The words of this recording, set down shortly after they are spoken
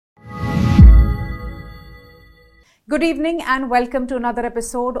Good evening and welcome to another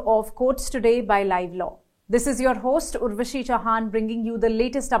episode of Courts Today by Live Law. This is your host Urvashi Chauhan bringing you the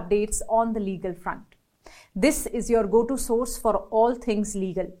latest updates on the legal front. This is your go-to source for all things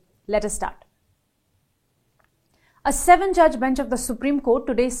legal. Let us start. A 7-judge bench of the Supreme Court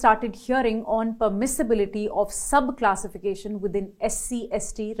today started hearing on permissibility of sub-classification within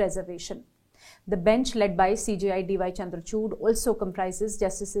SC/ST reservation. The bench led by CJI D.Y. Chandrachud also comprises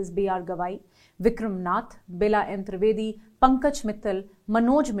Justices B.R. Gawai, Vikram Nath, Bela M. Trivedi, Pankaj Mittal,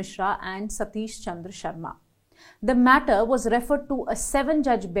 Manoj Mishra and Satish Chandra Sharma. The matter was referred to a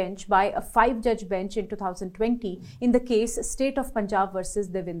 7-judge bench by a 5-judge bench in 2020 in the case State of Punjab versus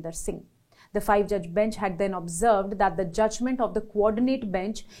Devinder Singh. The 5-judge bench had then observed that the judgment of the coordinate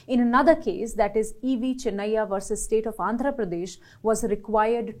bench in another case, that is E.V. Chennaiya versus State of Andhra Pradesh, was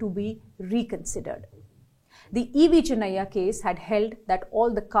required to be reconsidered. The E.V. Chennaiya case had held that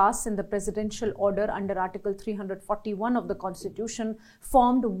all the castes in the presidential order under Article 341 of the Constitution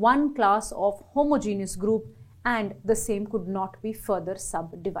formed one class of homogeneous group and the same could not be further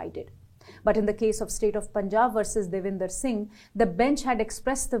subdivided. But in the case of State of Punjab versus Devinder Singh, the bench had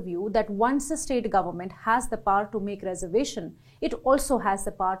expressed the view that once a state government has the power to make reservation, it also has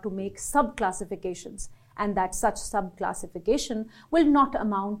the power to make sub-classifications, and that such sub-classification will not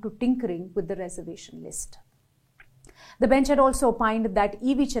amount to tinkering with the reservation list. The bench had also opined that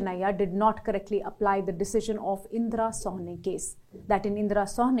E.V. Chennaiya did not correctly apply the decision of Indra Sohne case. That in Indra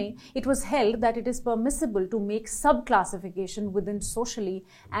Sohne, it was held that it is permissible to make sub-classification within socially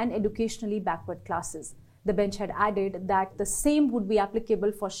and educationally backward classes. The bench had added that the same would be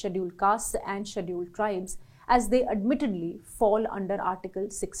applicable for scheduled castes and scheduled tribes, as they admittedly fall under Article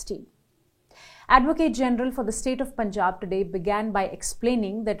 16. Advocate General for the State of Punjab today began by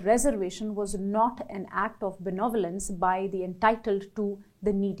explaining that reservation was not an act of benevolence by the entitled to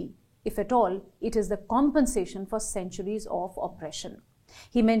the needy. If at all, it is the compensation for centuries of oppression.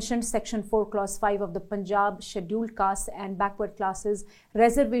 He mentioned Section 4, Clause 5 of the Punjab Scheduled Castes and Backward Classes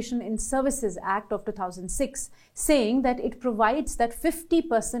Reservation in Services Act of 2006, saying that it provides that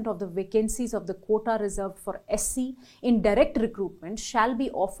 50% of the vacancies of the quota reserved for SC in direct recruitment shall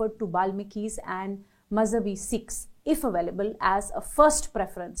be offered to Balmikis and Mazhabi Sikhs, if available, as a first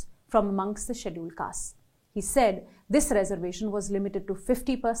preference from amongst the scheduled castes. He said this reservation was limited to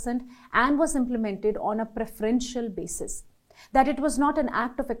 50% and was implemented on a preferential basis. That it was not an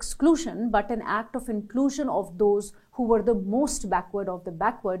act of exclusion but an act of inclusion of those who were the most backward of the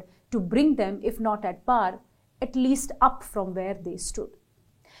backward to bring them, if not at par, at least up from where they stood.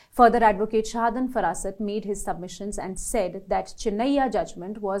 Further, Advocate Shahadan Farasat made his submissions and said that Chennaiya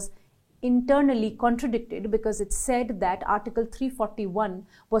judgment was internally contradicted because it said that Article 341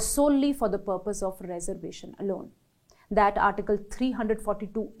 was solely for the purpose of reservation alone. That Article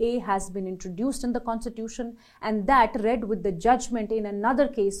 342A has been introduced in the Constitution and that, read with the judgment in another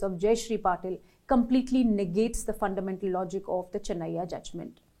case of Jayashree Patil, completely negates the fundamental logic of the Chennaiya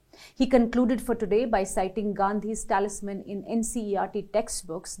judgment. He concluded for today by citing Gandhi's talisman in NCERT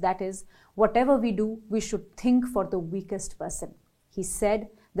textbooks, that is, whatever we do, we should think for the weakest person. He said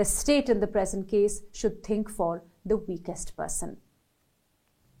the state in the present case should think for the weakest person.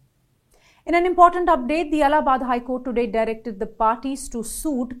 In an important update, the Allahabad High Court today directed the parties to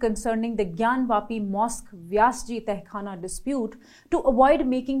suit concerning the Gyanvapi Mosque Vyasji Tehkhana dispute to avoid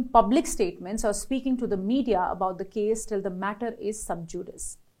making public statements or speaking to the media about the case till the matter is sub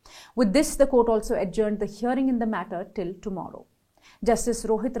judice. With this, the court also adjourned the hearing in the matter till tomorrow. Justice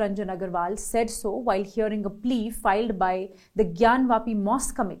Rohit Ranjan Agarwal said so while hearing a plea filed by the Gyanvapi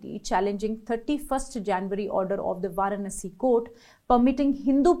Mosque Committee challenging 31st January order of the Varanasi court permitting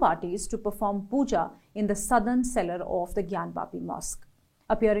Hindu parties to perform puja in the southern cellar of the Gyanvapi Mosque.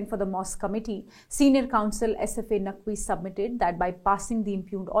 Appearing for the Mosque Committee, Senior Counsel S.F.A. Naqvi submitted that by passing the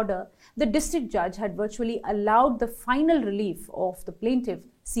impugned order, the district judge had virtually allowed the final relief of the plaintiff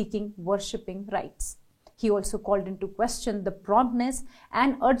seeking worshipping rights. He also called into question the promptness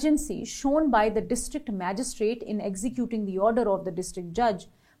and urgency shown by the district magistrate in executing the order of the district judge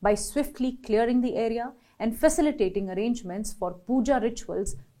by swiftly clearing the area and facilitating arrangements for puja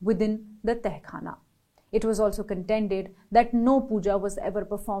rituals within the Tehkhana. It was also contended that no puja was ever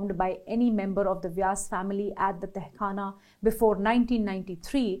performed by any member of the Vyas family at the Tehkhana before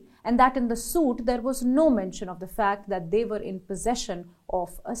 1993, and that in the suit there was no mention of the fact that they were in possession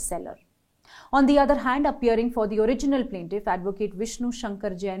of a cellar. On the other hand, appearing for the original plaintiff, Advocate Vishnu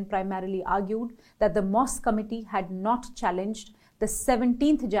Shankar Jain primarily argued that the Mosque Committee had not challenged the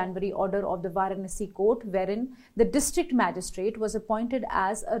 17th January order of the Varanasi court, wherein the district magistrate was appointed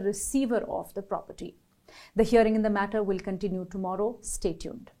as a receiver of the property. The hearing in the matter will continue tomorrow. Stay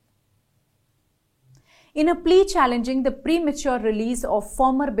tuned. In a plea challenging the premature release of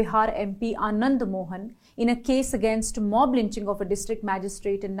former Bihar MP Anand Mohan in a case against mob lynching of a district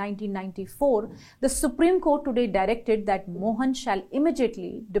magistrate in 1994, the Supreme Court today directed that Mohan shall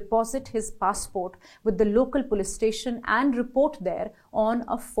immediately deposit his passport with the local police station and report there on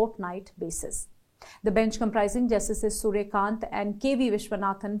a fortnight basis. The bench comprising Justices Suryakant and K.V.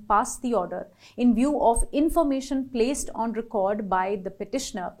 Vishwanathan passed the order in view of information placed on record by the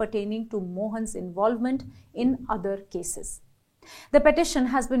petitioner pertaining to Mohan's involvement in other cases. The petition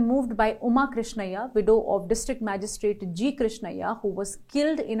has been moved by Uma Krishnaiah, widow of District Magistrate G. Krishnaiah, who was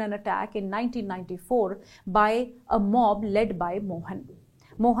killed in an attack in 1994 by a mob led by Mohan.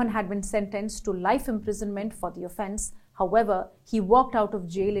 Mohan had been sentenced to life imprisonment for the offence. However, he walked out of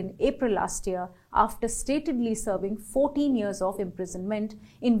jail in April last year after statedly serving 14 years of imprisonment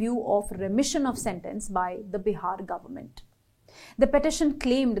in view of remission of sentence by the Bihar government. The petition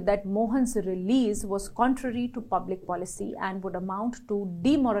claimed that Mohan's release was contrary to public policy and would amount to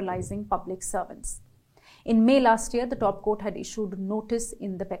demoralizing public servants. In May last year, the top court had issued notice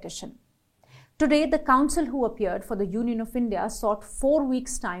in the petition. Today, the counsel who appeared for the Union of India sought 4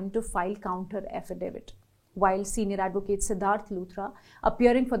 weeks' time to file counter affidavit. While senior advocate Siddharth Luthra,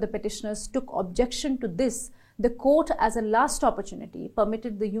 appearing for the petitioners, took objection to this, the court, as a last opportunity,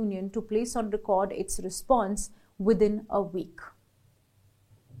 permitted the union to place on record its response within a week.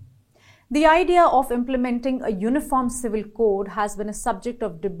 The idea of implementing a uniform civil code has been a subject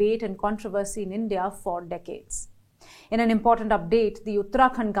of debate and controversy in India for decades. In an important update, the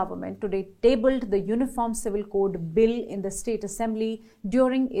Uttarakhand government today tabled the Uniform Civil Code bill in the State Assembly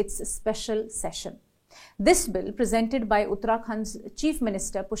during its special session. This bill, presented by Uttarakhand's Chief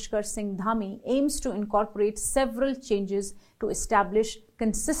Minister Pushkar Singh Dhami, aims to incorporate several changes to establish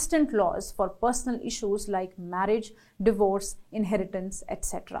consistent laws for personal issues like marriage, divorce, inheritance,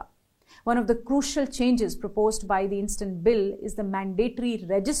 etc. One of the crucial changes proposed by the instant bill is the mandatory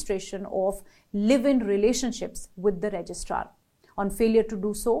registration of live-in relationships with the registrar. On failure to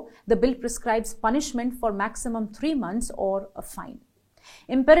do so, the bill prescribes punishment for maximum 3 months or a fine.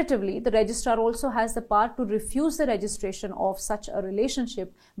 Imperatively, the registrar also has the power to refuse the registration of such a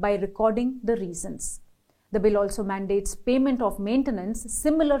relationship by recording the reasons. The bill also mandates payment of maintenance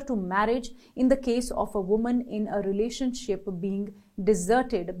similar to marriage in the case of a woman in a relationship being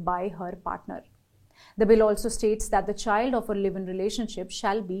deserted by her partner. The bill also states that the child of a live-in relationship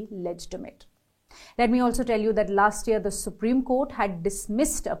shall be legitimate. Let me also tell you that last year the Supreme Court had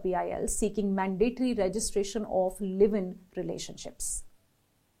dismissed a PIL seeking mandatory registration of live-in relationships.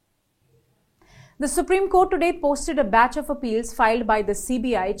 The Supreme Court today posted a batch of appeals filed by the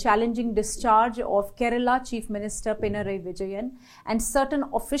CBI challenging discharge of Kerala Chief Minister Pinarayi Vijayan and certain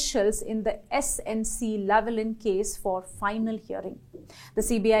officials in the SNC Lavalin case for final hearing. The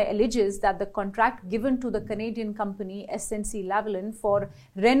CBI alleges that the contract given to the Canadian company SNC Lavalin for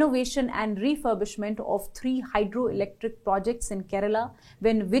renovation and refurbishment of 3 hydroelectric projects in Kerala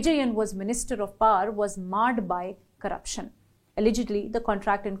when Vijayan was Minister of Power was marred by corruption. Allegedly, the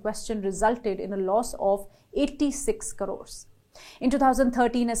contract in question resulted in a loss of 86 crores. In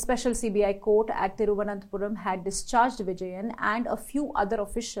 2013, a special CBI court at Thiruvananthapuram had discharged Vijayan and a few other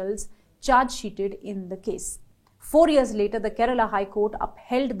officials charge-sheeted in the case. 4 years later, the Kerala High Court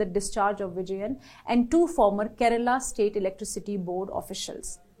upheld the discharge of Vijayan and 2 former Kerala State Electricity Board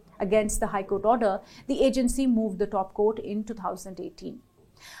officials. Against the High Court order, the agency moved the top court in 2018.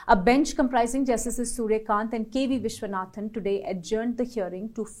 A bench comprising Justices Suryakant and K.V. Vishwanathan today adjourned the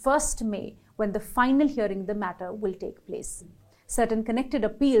hearing to 1st May when the final hearing in the matter will take place. Certain connected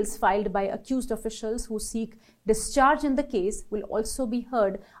appeals filed by accused officials who seek discharge in the case will also be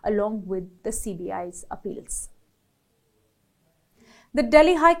heard along with the CBI's appeals. The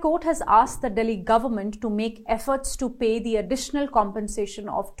Delhi High Court has asked the Delhi government to make efforts to pay the additional compensation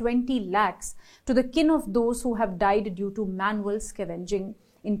of 20 lakhs to the kin of those who have died due to manual scavenging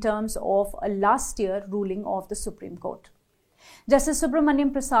in terms of a last year ruling of the Supreme Court. Justice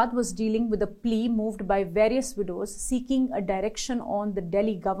Subramaniam Prasad was dealing with a plea moved by various widows seeking a direction on the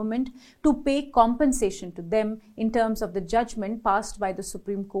Delhi government to pay compensation to them in terms of the judgment passed by the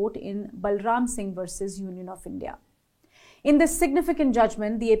Supreme Court in Balram Singh versus Union of India. In this significant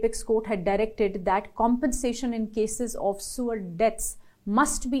judgment, the Apex Court had directed that compensation in cases of sewer deaths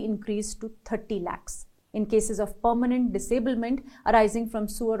must be increased to 30 lakhs. In cases of permanent disablement arising from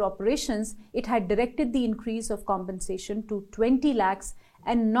sewer operations, it had directed the increase of compensation to 20 lakhs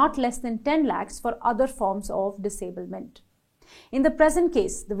and not less than 10 lakhs for other forms of disablement. In the present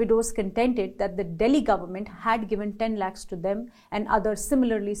case, the widows contended that the Delhi government had given 10 lakhs to them and other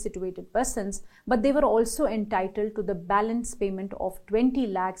similarly situated persons, but they were also entitled to the balance payment of 20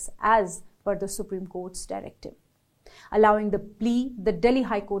 lakhs as per the Supreme Court's directive. Allowing the plea, the Delhi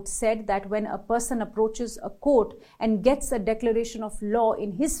High Court said that when a person approaches a court and gets a declaration of law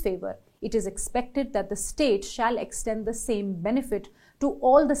in his favor, it is expected that the state shall extend the same benefit to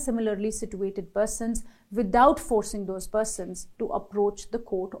all the similarly situated persons without forcing those persons to approach the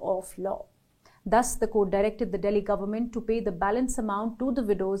court of law. Thus, the court directed the Delhi government to pay the balance amount to the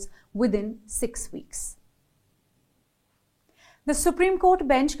widows within 6 weeks. The Supreme Court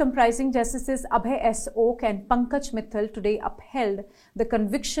bench comprising Justices Abhay S. Oak and Pankaj Mittal today upheld the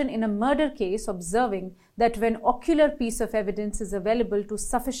conviction in a murder case, observing that when ocular piece of evidence is available to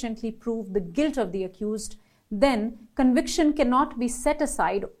sufficiently prove the guilt of the accused, then conviction cannot be set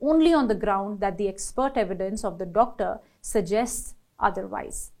aside only on the ground that the expert evidence of the doctor suggests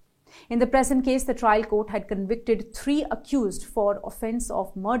otherwise. In the present case, the trial court had convicted 3 accused for offence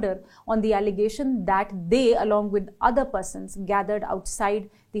of murder on the allegation that they, along with other persons, gathered outside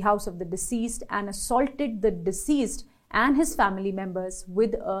the house of the deceased and assaulted the deceased and his family members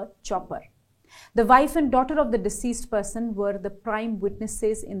with a chopper. The wife and daughter of the deceased person were the prime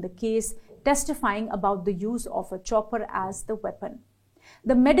witnesses in the case, testifying about the use of a chopper as the weapon.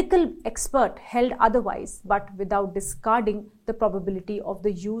 The medical expert held otherwise, but without discarding the probability of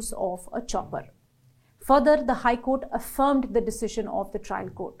the use of a chopper. Further, the High Court affirmed the decision of the trial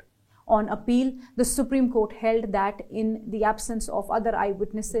court. On appeal, the Supreme Court held that in the absence of other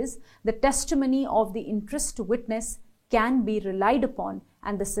eyewitnesses, the testimony of the interest witness can be relied upon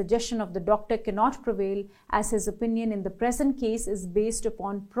and the suggestion of the doctor cannot prevail, as his opinion in the present case is based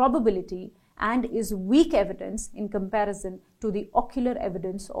upon probability and is weak evidence in comparison to the ocular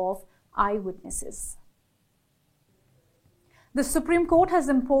evidence of eyewitnesses. The Supreme Court has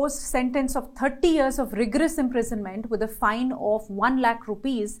imposed a sentence of 30 years of rigorous imprisonment with a fine of 1 lakh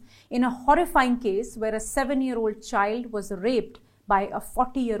rupees in a horrifying case where a 7-year-old child was raped by a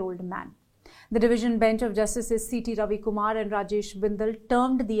 40-year-old man. The division bench of Justices C.T. Ravi Kumar and Rajesh Bindal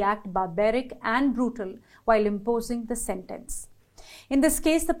termed the act barbaric and brutal while imposing the sentence. In this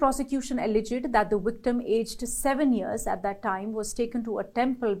case, the prosecution alleged that the victim, aged 7 years at that time, was taken to a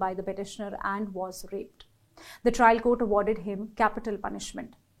temple by the petitioner and was raped. The trial court awarded him capital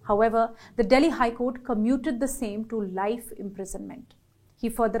punishment. However, the Delhi High Court commuted the same to life imprisonment. He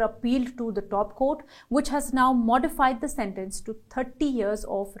further appealed to the top court, which has now modified the sentence to 30 years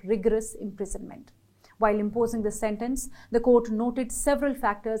of rigorous imprisonment. While imposing the sentence, the court noted several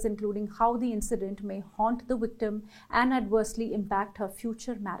factors, including how the incident may haunt the victim and adversely impact her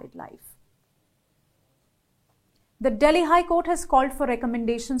future married life. The Delhi High Court has called for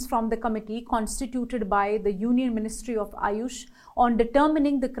recommendations from the committee constituted by the Union Ministry of Ayush on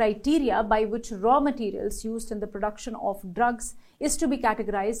determining the criteria by which raw materials used in the production of drugs is to be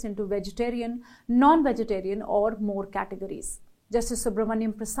categorized into vegetarian, non-vegetarian or more categories. Justice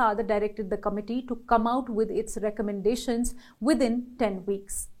Subramaniam Prasad directed the committee to come out with its recommendations within 10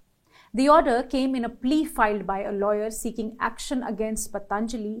 weeks. The order came in a plea filed by a lawyer seeking action against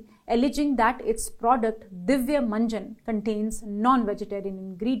Patanjali, alleging that its product Divya Manjan contains non-vegetarian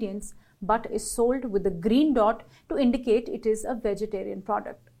ingredients but is sold with a green dot to indicate it is a vegetarian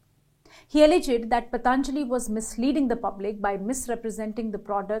product. He alleged that Patanjali was misleading the public by misrepresenting the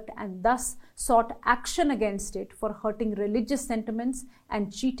product and thus sought action against it for hurting religious sentiments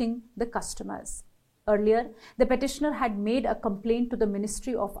and cheating the customers. Earlier, the petitioner had made a complaint to the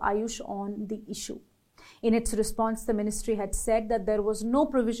Ministry of Ayush on the issue. In its response, the ministry had said that there was no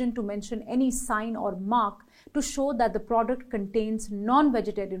provision to mention any sign or mark to show that the product contains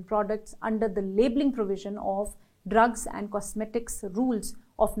non-vegetarian products under the labeling provision of Drugs and Cosmetics Rules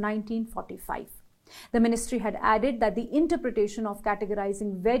of 1945. The ministry had added that the interpretation of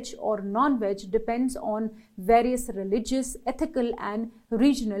categorizing veg or non-veg depends on various religious, ethical and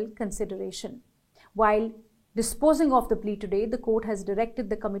regional consideration. While disposing of the plea today, the court has directed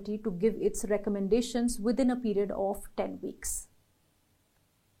the committee to give its recommendations within a period of 10 weeks.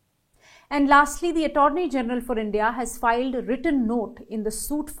 And lastly, the Attorney General for India has filed a written note in the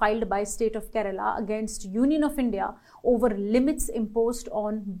suit filed by State of Kerala against Union of India over limits imposed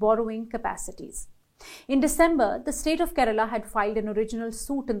on borrowing capacities. In December, the State of Kerala had filed an original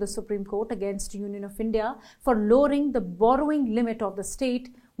suit in the Supreme Court against Union of India for lowering the borrowing limit of the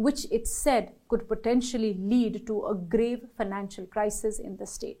state, which it said could potentially lead to a grave financial crisis in the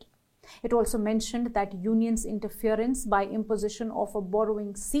state. It also mentioned that Union's interference by imposition of a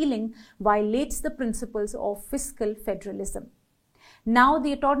borrowing ceiling violates the principles of fiscal federalism. Now,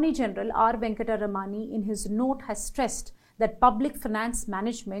 the Attorney General R. Venkata Ramani in his note has stressed that public finance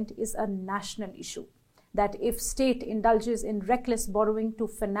management is a national issue, that if state indulges in reckless borrowing to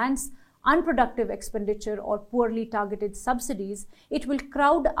finance unproductive expenditure or poorly targeted subsidies, it will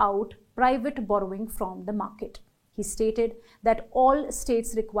crowd out private borrowing from the market. He stated that all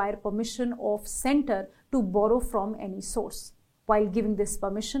states require permission of centre to borrow from any source. While giving this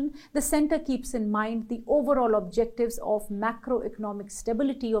permission, the centre keeps in mind the overall objectives of macroeconomic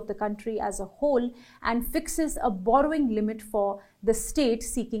stability of the country as a whole and fixes a borrowing limit for the state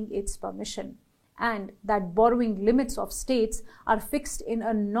seeking its permission. And that borrowing limits of states are fixed in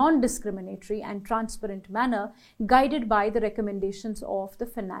a non-discriminatory and transparent manner, guided by the recommendations of the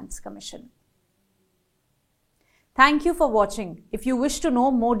Finance Commission. Thank you for watching. If you wish to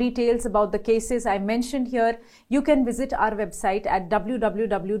know more details about the cases I mentioned here, you can visit our website at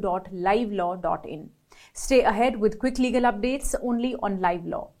www.livelaw.in. Stay ahead with quick legal updates only on Live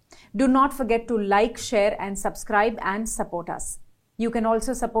Law. Do not forget to like, share and subscribe and support us. You can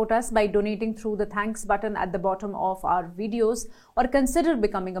also support us by donating through the thanks button at the bottom of our videos or consider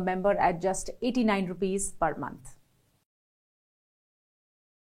becoming a member at just 89 rupees per month.